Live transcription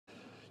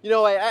You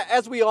know,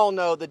 as we all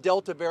know, the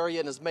Delta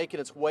variant is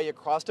making its way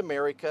across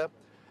America.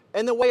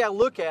 And the way I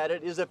look at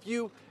it is if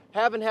you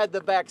haven't had the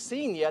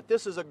vaccine yet,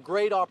 this is a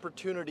great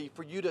opportunity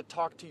for you to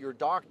talk to your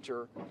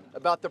doctor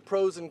about the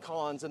pros and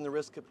cons and the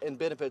risks and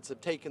benefits of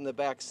taking the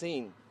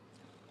vaccine.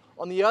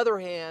 On the other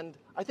hand,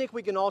 I think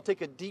we can all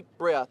take a deep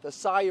breath, a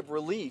sigh of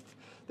relief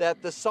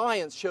that the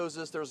science shows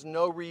us there's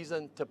no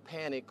reason to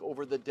panic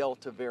over the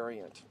Delta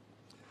variant.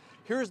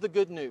 Here's the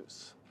good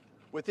news.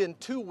 Within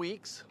 2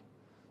 weeks,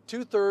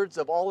 2/3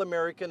 of all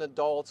American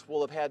adults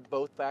will have had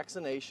both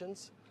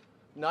vaccinations.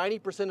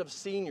 90% of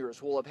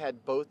seniors will have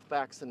had both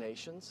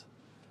vaccinations.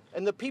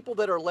 And the people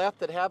that are left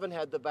that haven't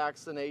had the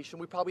vaccination,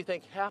 we probably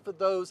think half of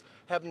those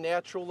have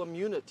natural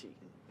immunity.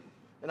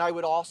 And I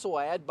would also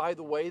add, by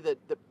the way, that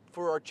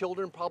for our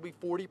children, probably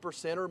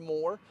 40% or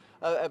more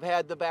have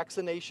had the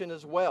vaccination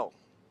as well.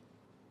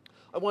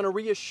 I want to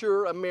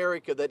reassure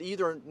America that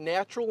either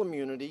natural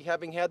immunity,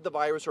 having had the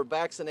virus, or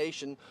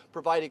vaccination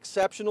provide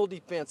exceptional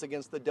defense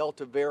against the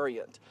Delta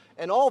variant,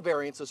 and all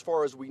variants as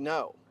far as we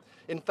know.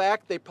 In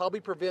fact, they probably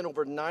prevent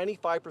over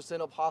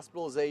 95% of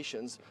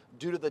hospitalizations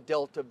due to the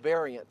Delta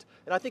variant.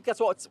 And I think that's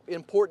what's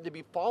important to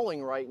be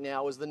following right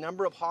now is the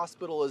number of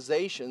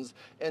hospitalizations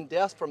and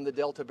deaths from the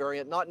Delta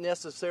variant, not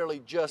necessarily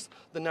just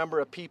the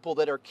number of people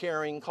that are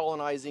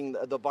colonizing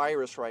the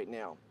virus right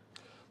now.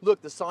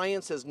 Look, the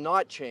science has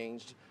not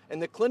changed, and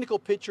the clinical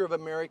picture of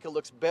America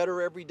looks better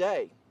every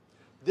day.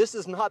 This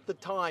is not the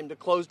time to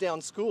close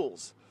down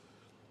schools.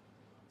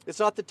 It's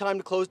not the time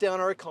to close down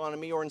our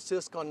economy or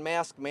insist on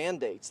mask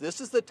mandates.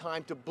 This is the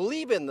time to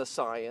believe in the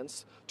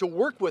science, to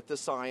work with the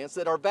science,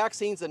 that our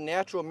vaccines and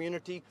natural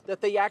immunity,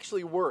 that they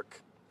actually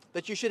work,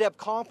 that you should have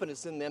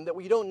confidence in them, that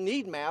we don't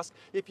need masks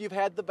if you've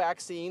had the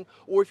vaccine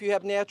or if you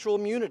have natural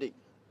immunity.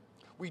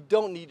 We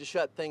don't need to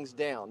shut things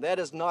down. That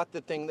is not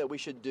the thing that we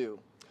should do.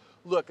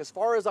 Look, as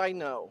far as I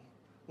know,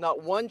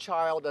 not one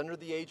child under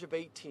the age of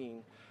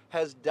 18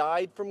 has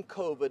died from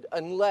COVID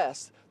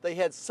unless they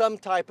had some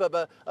type of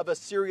a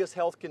serious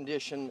health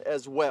condition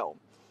as well.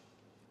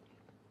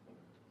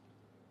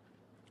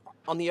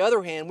 On the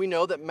other hand, we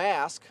know that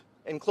masks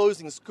and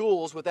closing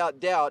schools without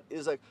doubt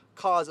is a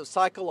cause of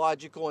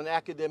psychological and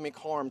academic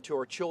harm to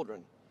our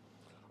children.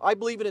 I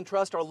believe and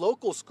entrust our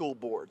local school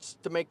boards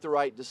to make the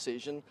right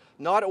decision,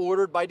 not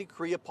ordered by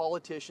decree of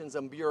politicians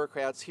and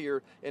bureaucrats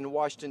here in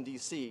Washington,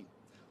 D.C.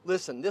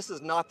 Listen, this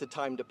is not the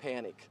time to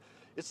panic.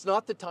 It's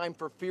not the time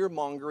for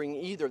fear-mongering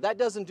either. That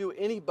doesn't do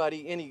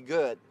anybody any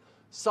good.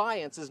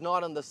 Science is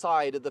not on the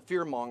side of the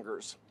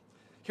fear-mongers.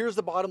 Here's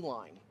the bottom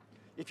line.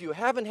 If you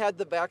haven't had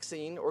the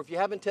vaccine or if you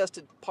haven't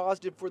tested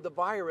positive for the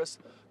virus,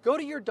 go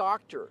to your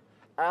doctor.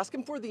 Ask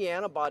him for the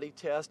antibody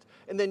test,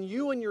 and then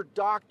you and your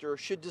doctor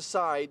should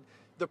decide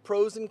the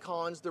pros and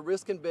cons, the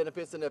risks and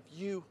benefits, and if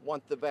you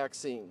want the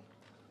vaccine.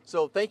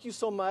 So thank you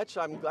so much.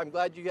 I'm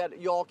glad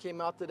you all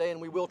came out today,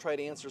 and we will try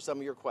to answer some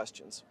of your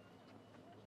questions.